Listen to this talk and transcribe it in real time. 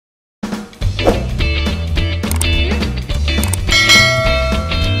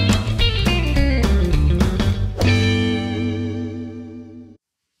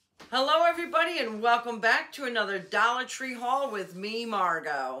and welcome back to another Dollar Tree haul with me,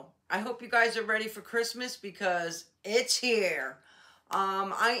 Margo. I hope you guys are ready for Christmas because it's here.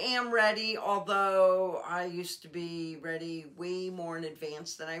 I am ready, although I used to be ready way more in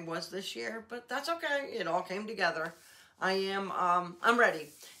advance than I was this year, but that's okay. It all came together. I'm ready.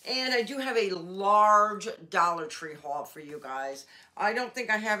 And I do have a large Dollar Tree haul for you guys. I don't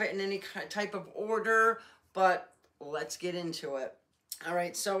think I have it in any type of order, but let's get into it. All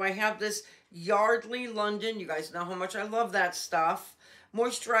right, so I have this Yardley London. You guys know how much I love that stuff.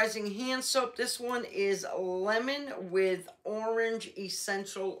 Moisturizing hand soap. This one is lemon with orange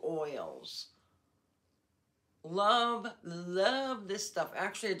essential oils. Love this stuff.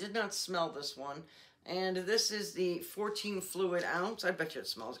 Actually, I did not smell this one. And this is the 14 fluid ounce. I bet you it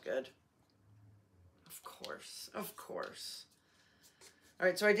smells good. Of course, of course. All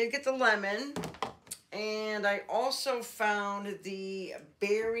right, so I did get the lemon. And I also found the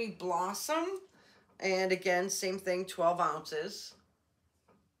Berry Blossom. And again, same thing, 12 ounces.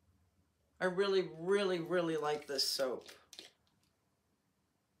 I really like this soap.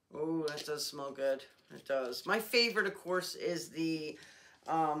 Oh, that does smell good. It does. My favorite, of course, is the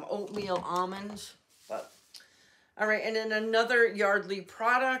oatmeal almonds. But all right, and then another Yardley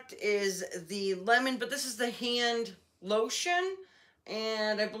product is the lemon, but this is the hand lotion.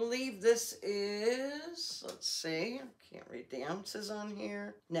 And I believe this is, let's see, I can't read the ounces on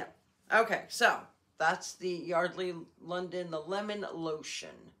here. No. Okay, so that's the Yardley London, the lemon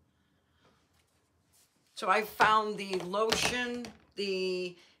lotion. So I found the lotion,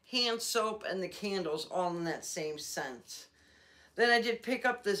 the hand soap, and the candles all in that same scent. Then I did pick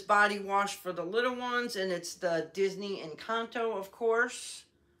up this body wash for the little ones, and it's the Disney Encanto, of course.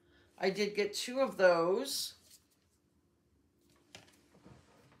 I did get 2 of those.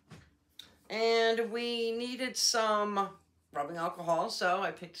 And we needed some rubbing alcohol, so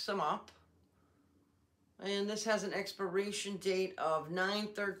I picked some up. And this has an expiration date of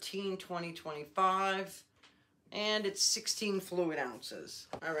 9/13/2025. And it's 16 fluid ounces.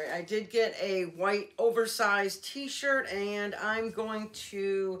 All right, I did get a white oversized t-shirt, and I'm going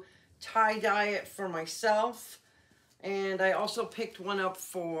to tie-dye it for myself. And I also picked one up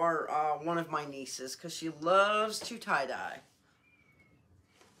for one of my nieces because she loves to tie-dye.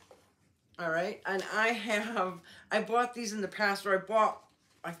 All right, and I bought these in the past, or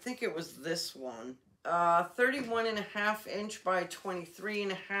I think it was this one. 31.5 inch by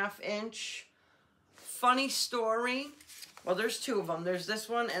 23.5 inch. Funny story. Well, there's 2 of them. There's this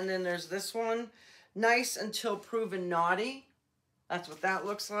one, and then there's this one. Nice until proven naughty. That's what that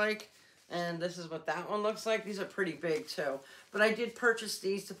looks like. And this is what that one looks like. These are pretty big, too. But I did purchase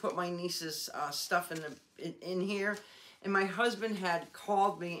these to put my niece's stuff in here. And my husband had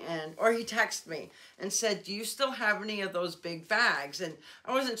called me, or he texted me and said, do you still have any of those big bags? And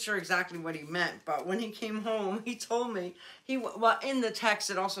I wasn't sure exactly what he meant, but when he came home, he told me, well, in the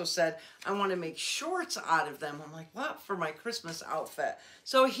text, it also said, I want to make shorts out of them. I'm like, what? For my Christmas outfit.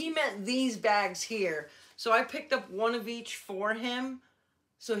 So he meant these bags here. So I picked up one of each for him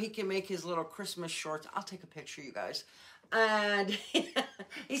so he can make his little Christmas shorts. I'll take a picture, you guys. And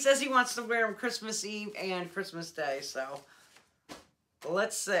he says he wants to wear them Christmas Eve and Christmas Day, so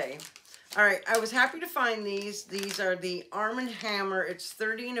let's see. All right, I was happy to find these. These are the Arm & Hammer. It's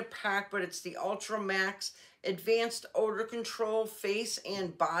 30 in a pack, but it's the Ultra Max Advanced Odor Control Face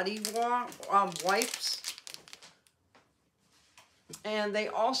and Body Wipes. And they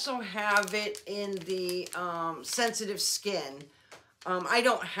also have it in the sensitive skin. I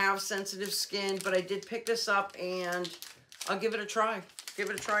don't have sensitive skin, but I did pick this up, and I'll give it a try. Give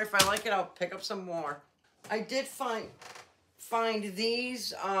it a try. If I like it, I'll pick up some more. I did find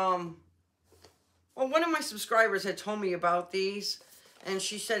these. Well, one of my subscribers had told me about these, and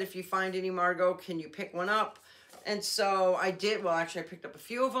she said, if you find any, Margo, can you pick one up? And so I did. Well, actually, I picked up a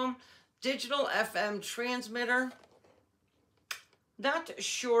few of them. Digital FM transmitter. Not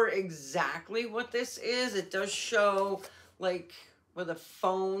sure exactly what this is. It does show, like, with a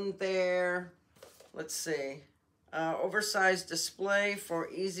phone there. Let's see. Oversized display for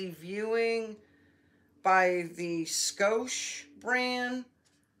easy viewing by the Scotch brand.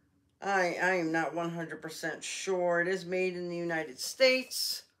 I am not 100% sure. It is made in the United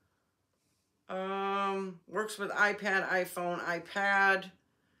States. Works with iPad, iPhone, iPad,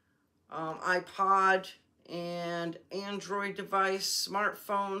 iPod, and Android device,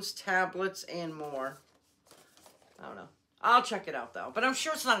 smartphones, tablets, and more. I don't know. I'll check it out, though. But I'm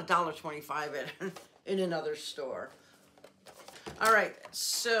sure it's not $1.25 in another store. All right,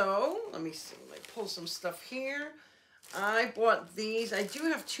 so let me see. Let me pull some stuff here. I bought these. I do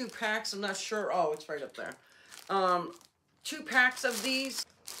have 2 packs. I'm not sure. Oh, it's right up there. 2 packs of these.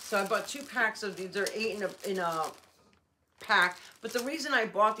 So I bought 2 packs of these. They're 8 in a pack. But the reason I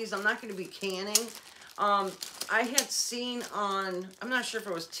bought these, I'm not going to be canning. I had seen on, I'm not sure if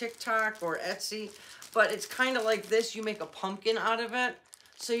it was TikTok or Etsy, but it's kind of like this. You make a pumpkin out of it.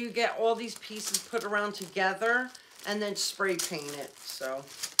 So you get all these pieces put around together and then spray paint it. So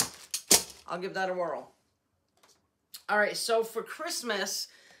I'll give that a whirl. All right, so for Christmas,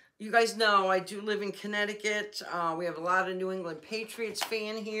 you guys know I do live in Connecticut. We have a lot of New England Patriots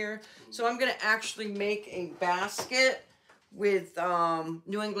fan here. So I'm going to actually make a basket with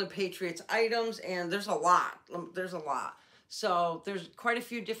New England Patriots items, and there's a lot. There's a lot. So there's quite a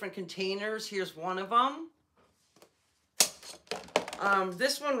few different containers. Here's one of them.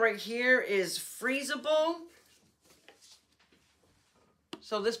 This one right here is freezable.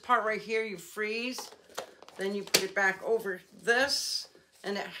 So this part right here, you freeze. Then you put it back over this,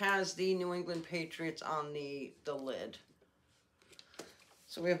 and it has the New England Patriots on the lid.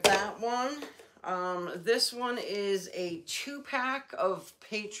 So we have that one. This one is a 2-pack of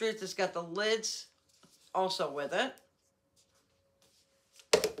Patriots. It's got the lids also with it.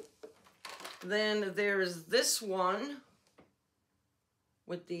 Then there's this one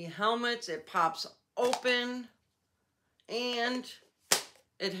with the helmets. It pops open, and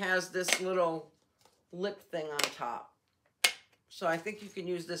it has this little lip thing on top. So I think you can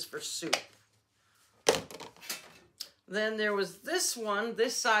use this for soup. Then there was this one,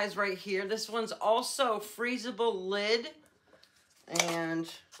 this size right here. This one's also freezable lid. And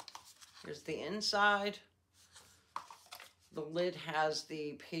here's the inside. The lid has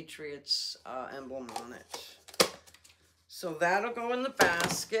the Patriots emblem on it. So that'll go in the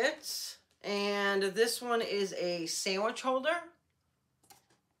basket. And this one is a sandwich holder.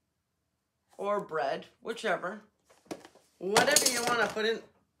 Or bread, whichever. Whatever you want to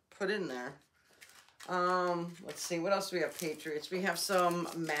put in there. Let's see, what else do we have, Patriots? We have some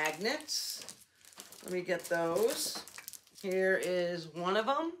magnets. Let me get those. Here is one of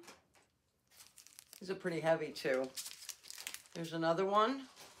them. These are pretty heavy too. There's another one.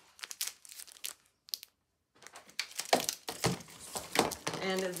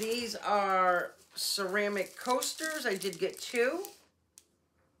 And these are ceramic coasters. I did get 2.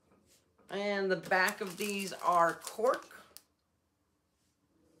 And the back of these are cork.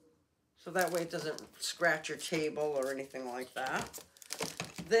 So that way it doesn't scratch your table or anything like that.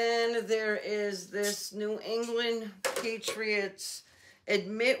 Then there is this New England Patriots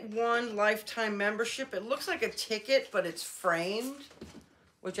Admit One Lifetime Membership. It looks like a ticket, but it's framed,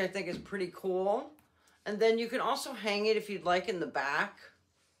 which I think is pretty cool. And then you can also hang it if you'd like in the back.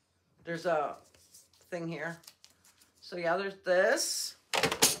 There's a thing here. So yeah, there's this.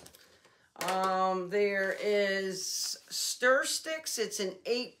 There is stir sticks. It's an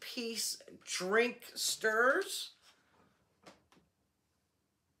 8-piece drink stirs.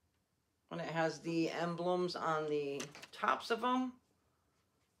 And it has the emblems on the tops of them.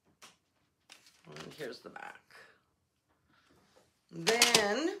 And here's the back.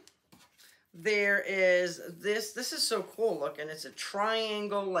 Then there is this. This is so cool looking. It's a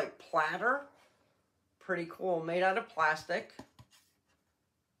triangle like platter. Pretty cool. Made out of plastic.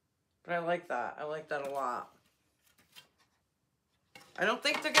 But I like that. I like that a lot. I don't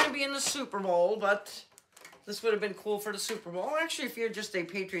think they're going to be in the Super Bowl, but this would have been cool for the Super Bowl. Actually, if you're just a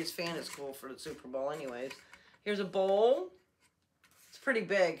Patriots fan, it's cool for the Super Bowl anyways. Here's a bowl. It's pretty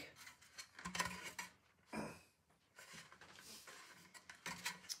big.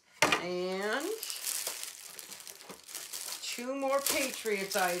 And 2 more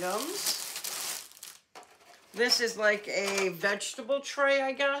Patriots items. This is like a vegetable tray,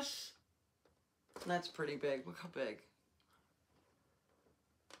 I guess. That's pretty big. Look how big.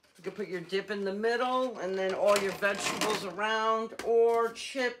 You can put your dip in the middle and then all your vegetables around, or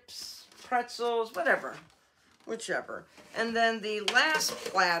chips, pretzels, whatever. Whichever. And then the last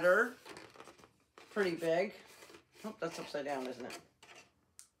platter, pretty big. Oh, that's upside down, isn't it?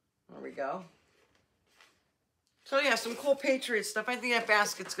 There we go. So yeah, some cool Patriot stuff. I think that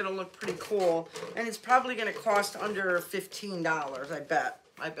basket's going to look pretty cool. And it's probably going to cost under $15, I bet.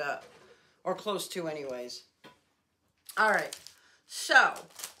 I bet. Or close to anyways. All right. So,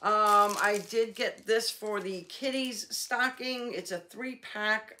 I did get this for the kiddies stocking. It's a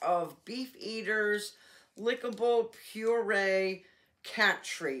 3-pack of Beef Eaters Lickable Puree Cat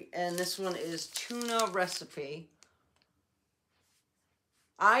Treat. And this one is tuna recipe.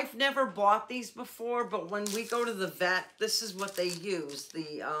 I've never bought these before, but when we go to the vet, this is what they use,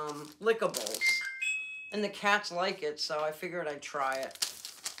 the lickables. And the cats like it, so I figured I'd try it.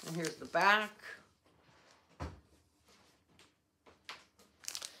 And here's the back.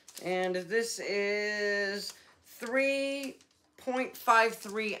 And this is 3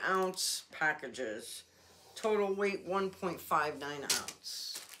 0.53 ounce packages. Total weight 1.59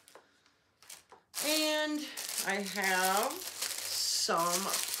 ounce. And I have some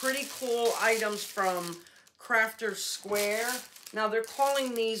pretty cool items from Crafter Square. Now they're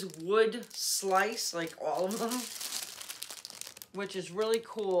calling these wood slice, like all of them, which is really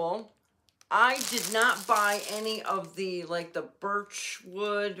cool. I did not buy any of the, like the birch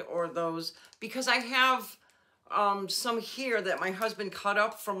wood or those, because I have some here that my husband cut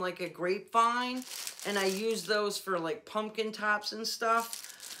up from like a grapevine, and I use those for like pumpkin tops and stuff.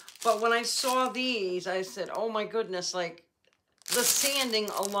 But when I saw these, I said, oh my goodness, like the sanding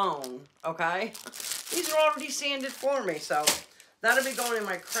alone, okay? These are already sanded for me, so that'll be going in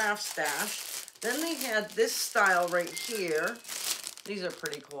my craft stash. Then they had this style right here. These are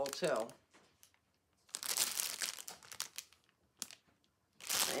pretty cool too.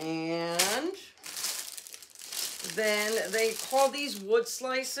 And then they call these wood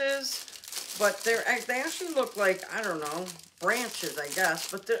slices, but they actually look like, I don't know, branches, I guess.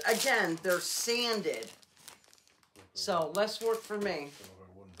 But again, they're sanded. So less work for me.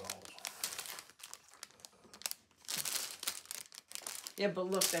 Yeah, but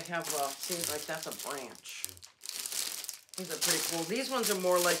look, they have, seems like that's a branch. These are pretty cool. These ones are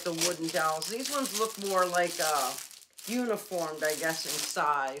more like the wooden dolls. These ones look more like, uniformed, I guess, in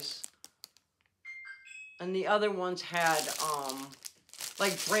size. And the other ones had,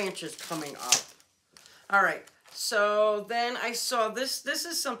 like branches coming up. All right, so then I saw this. This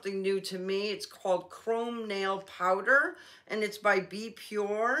is something new to me. It's called Chrome Nail Powder, and it's by Be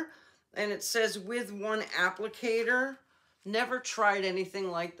Pure. And it says with one applicator. Never tried anything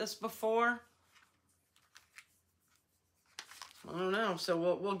like this before. I don't know, so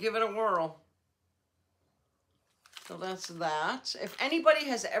we'll give it a whirl. So that's that. If anybody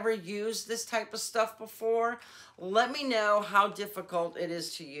has ever used this type of stuff before, let me know how difficult it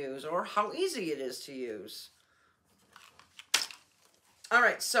is to use or how easy it is to use. All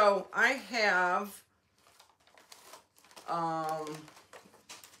right, so I have, I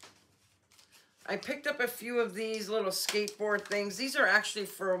picked up a few of these little skateboard things. These are actually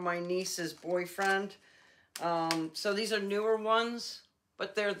for my niece's boyfriend. So these are newer ones,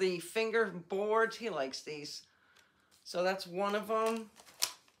 but they're the finger boards. He likes these. So that's one of them.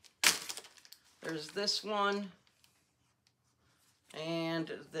 There's this one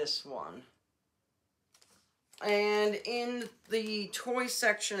and this one. And in the toy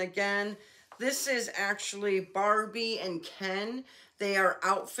section again, this is actually Barbie and Ken. They are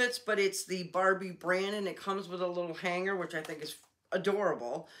outfits, but it's the Barbie brand, and it comes with a little hanger, which I think is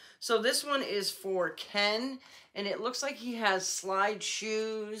adorable. So this one is for Ken, and it looks like he has slide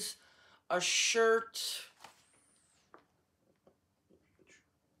shoes, a shirt.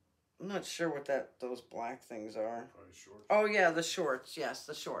 I'm not sure what those black things are. Oh yeah, the shorts. Yes,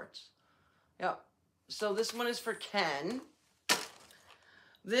 the shorts. Yep. So this one is for Ken.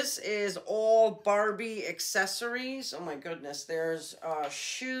 This is all Barbie accessories. Oh my goodness. There's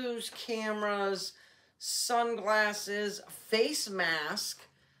shoes, cameras, sunglasses, face mask,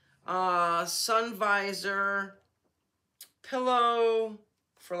 sun visor, pillow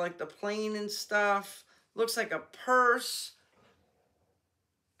for like the plane and stuff. Looks like a purse.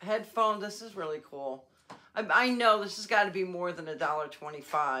 Headphone. This is really cool. I know this has got to be more than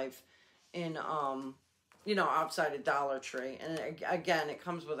 $1.25 in, you know, outside a Dollar Tree. And again, it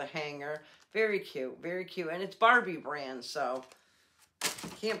comes with a hanger. Very cute. Very cute. And it's Barbie brand, so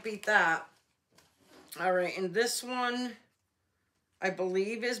can't beat that. All right, and this one, I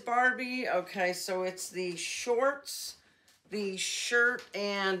believe, is Barbie. Okay, so it's the shorts, the shirt,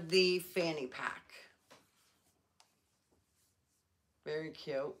 and the fanny pack. Very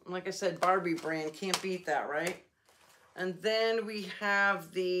cute. Like I said, Barbie brand. Can't beat that, right? And then we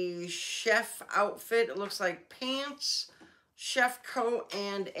have the chef outfit. It looks like pants, chef coat,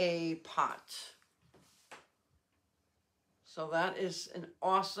 and a pot. So that is an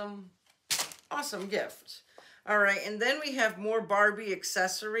awesome, awesome gift. All right, and then we have more Barbie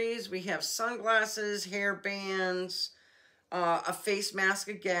accessories. We have sunglasses, hair bands, a face mask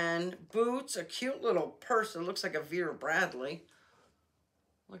again, boots, a cute little purse. It looks like a Vera Bradley.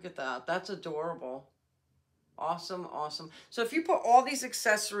 Look at that. That's adorable. Awesome, awesome. So if you put all these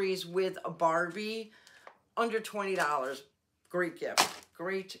accessories with a Barbie, under $20, great gift.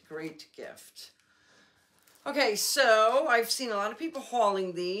 Great, great gift. Okay, so I've seen a lot of people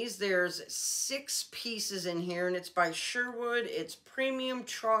hauling these. There's 6 pieces in here, and it's by Sherwood. It's premium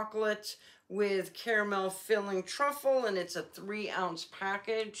chocolate with caramel filling truffle, and it's a 3-ounce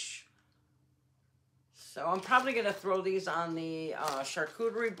package. So I'm probably going to throw these on the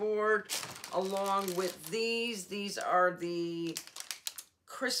charcuterie board along with these. These are the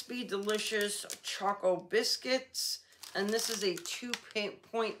crispy, delicious Choco Biscuits. And this is a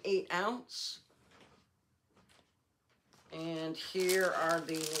 2.8 ounce. And here are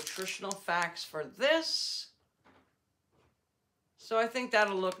the nutritional facts for this. So I think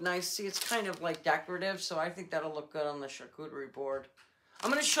that'll look nice. See, it's kind of like decorative, so I think that'll look good on the charcuterie board. I'm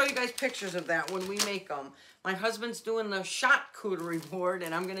going to show you guys pictures of that when we make them. My husband's doing the shot-cuterie board,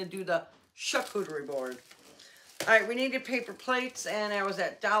 and I'm going to do the charcuterie board. All right, we needed paper plates, and I was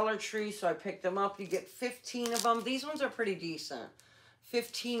at Dollar Tree, so I picked them up. You get 15 of them. These ones are pretty decent.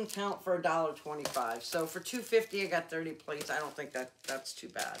 15 count for $1.25. So for $2.50, I got 30 plates. I don't think that's too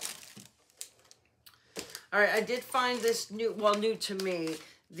bad. All right, I did find this new, well, new to me,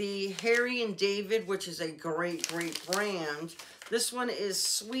 the Harry and David, which is a great, great brand. This one is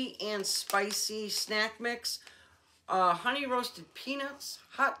sweet and spicy snack mix. Honey roasted peanuts,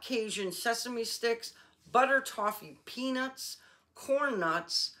 hot Cajun sesame sticks, butter toffee peanuts, corn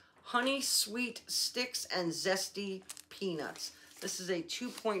nuts, honey sweet sticks, and zesty peanuts. This is a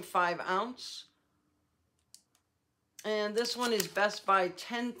 2.5 ounce. And this one is Best By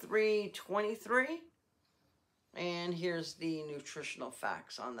 10/3/23. And here's the nutritional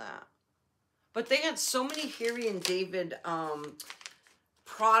facts on that. But they had so many Harry and David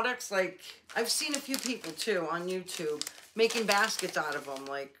products. Like, I've seen a few people, too, on YouTube making baskets out of them.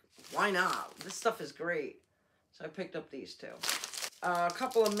 Like, why not? This stuff is great. So I picked up these two. A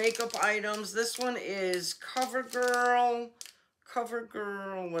couple of makeup items. This one is CoverGirl.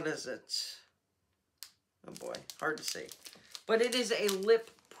 CoverGirl, what is it? Oh boy, hard to see. But it is a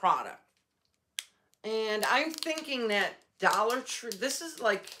lip product. And I'm thinking that Dollar Tree, this is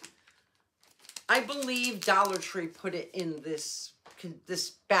like, I believe Dollar Tree put it in this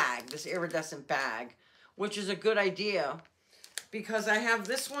bag, this iridescent bag, which is a good idea. Because I have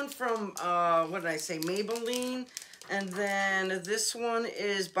this one from, what did I say, Maybelline. And then this one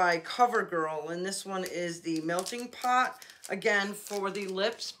is by CoverGirl. And this one is the Melting Pot. Again, for the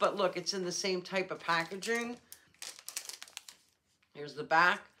lips. But look, it's in the same type of packaging. Here's the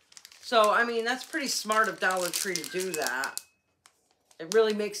back. So, I mean, that's pretty smart of Dollar Tree to do that. It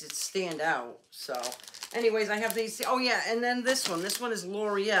really makes it stand out. So, anyways, I have these. Oh, yeah, and then this one. This one is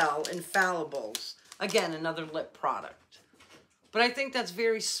L'Oreal Infallibles. Again, another lip product. But I think that's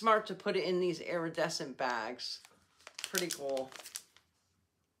very smart to put it in these iridescent bags. Pretty cool.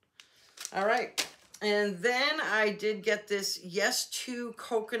 All right. And then I did get this Yes To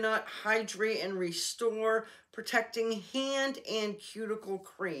Coconut Hydrate and Restore Protecting Hand and Cuticle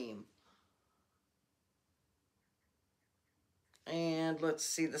Cream. And let's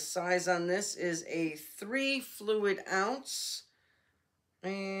see, the size on this is a 3 fluid ounce.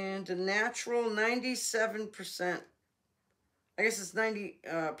 And a natural 97%. I guess it's 90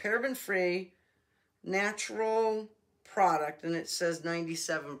 paraben free natural product, and it says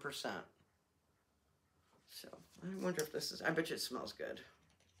 97%. So I wonder if this is, I bet you it smells good.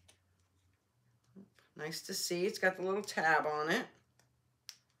 Nice to see. It's got the little tab on it.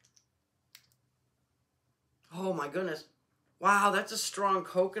 Oh my goodness. Wow, that's a strong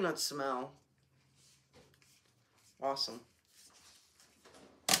coconut smell. Awesome.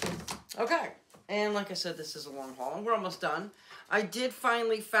 Okay. And like I said, this is a long haul. We're almost done. I did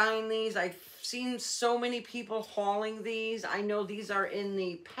finally find these. I've seen so many people hauling these. I know these are in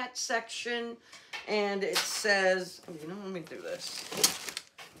the pet section. And it says, oh, you know, let me do this.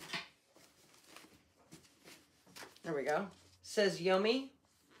 There we go. It says yummy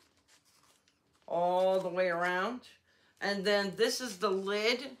all the way around. And then this is the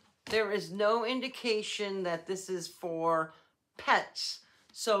lid. There is no indication that this is for pets.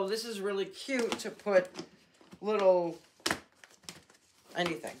 So this is really cute to put little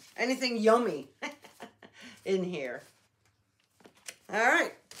anything yummy in here. All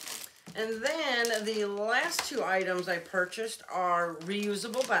right. And then the last two items I purchased are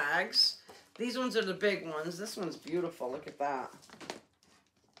reusable bags. These ones are the big ones. This one's beautiful. Look at that.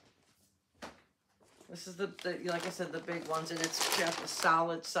 This is the like I said, the big ones, and it's got the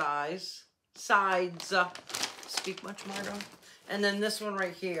solid sides. Speak much, Margo. And then this one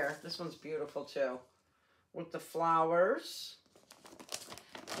right here. This one's beautiful too, with the flowers.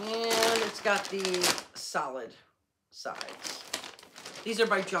 And it's got the solid sides. These are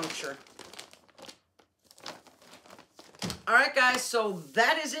by Juncture. All right, guys, so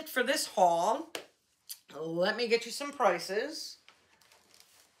that is it for this haul. Let me get you some prices.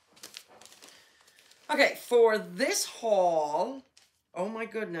 Okay, for this haul, oh my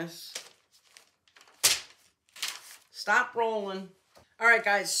goodness. Stop rolling. All right,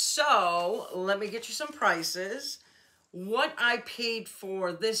 guys, so let me get you some prices. What I paid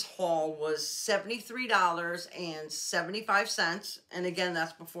for this haul was $73.75. And again,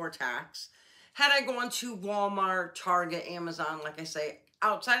 that's before tax. Had I gone to Walmart, Target, Amazon, like I say,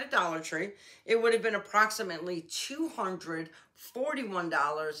 outside of Dollar Tree, it would have been approximately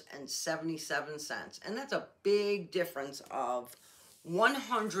 $241.77. And that's a big difference of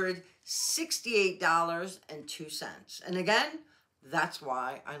 $168.02. And again, that's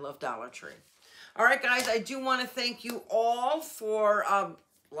why I love Dollar Tree. All right, guys, I do want to thank you all for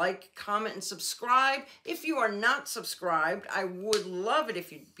like, comment, and subscribe. If you are not subscribed, I would love it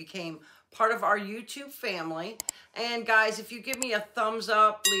if you became part of our YouTube family. And guys, if you give me a thumbs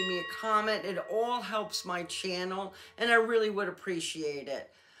up, leave me a comment, it all helps my channel, and I really would appreciate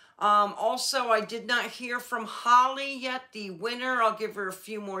it. Also, I did not hear from Holly yet, the winner. I'll give her a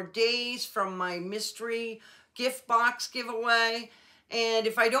few more days from my mystery gift box giveaway. And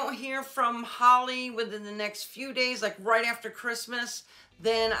if I don't hear from Holly within the next few days, like right after Christmas,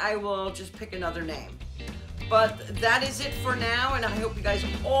 then I will just pick another name. But that is it for now, and I hope you guys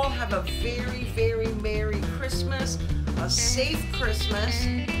all have a very, very Merry Christmas, a safe Christmas.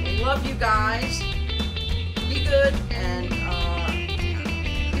 Love you guys. Be good, and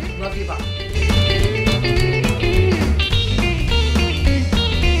love you, bye.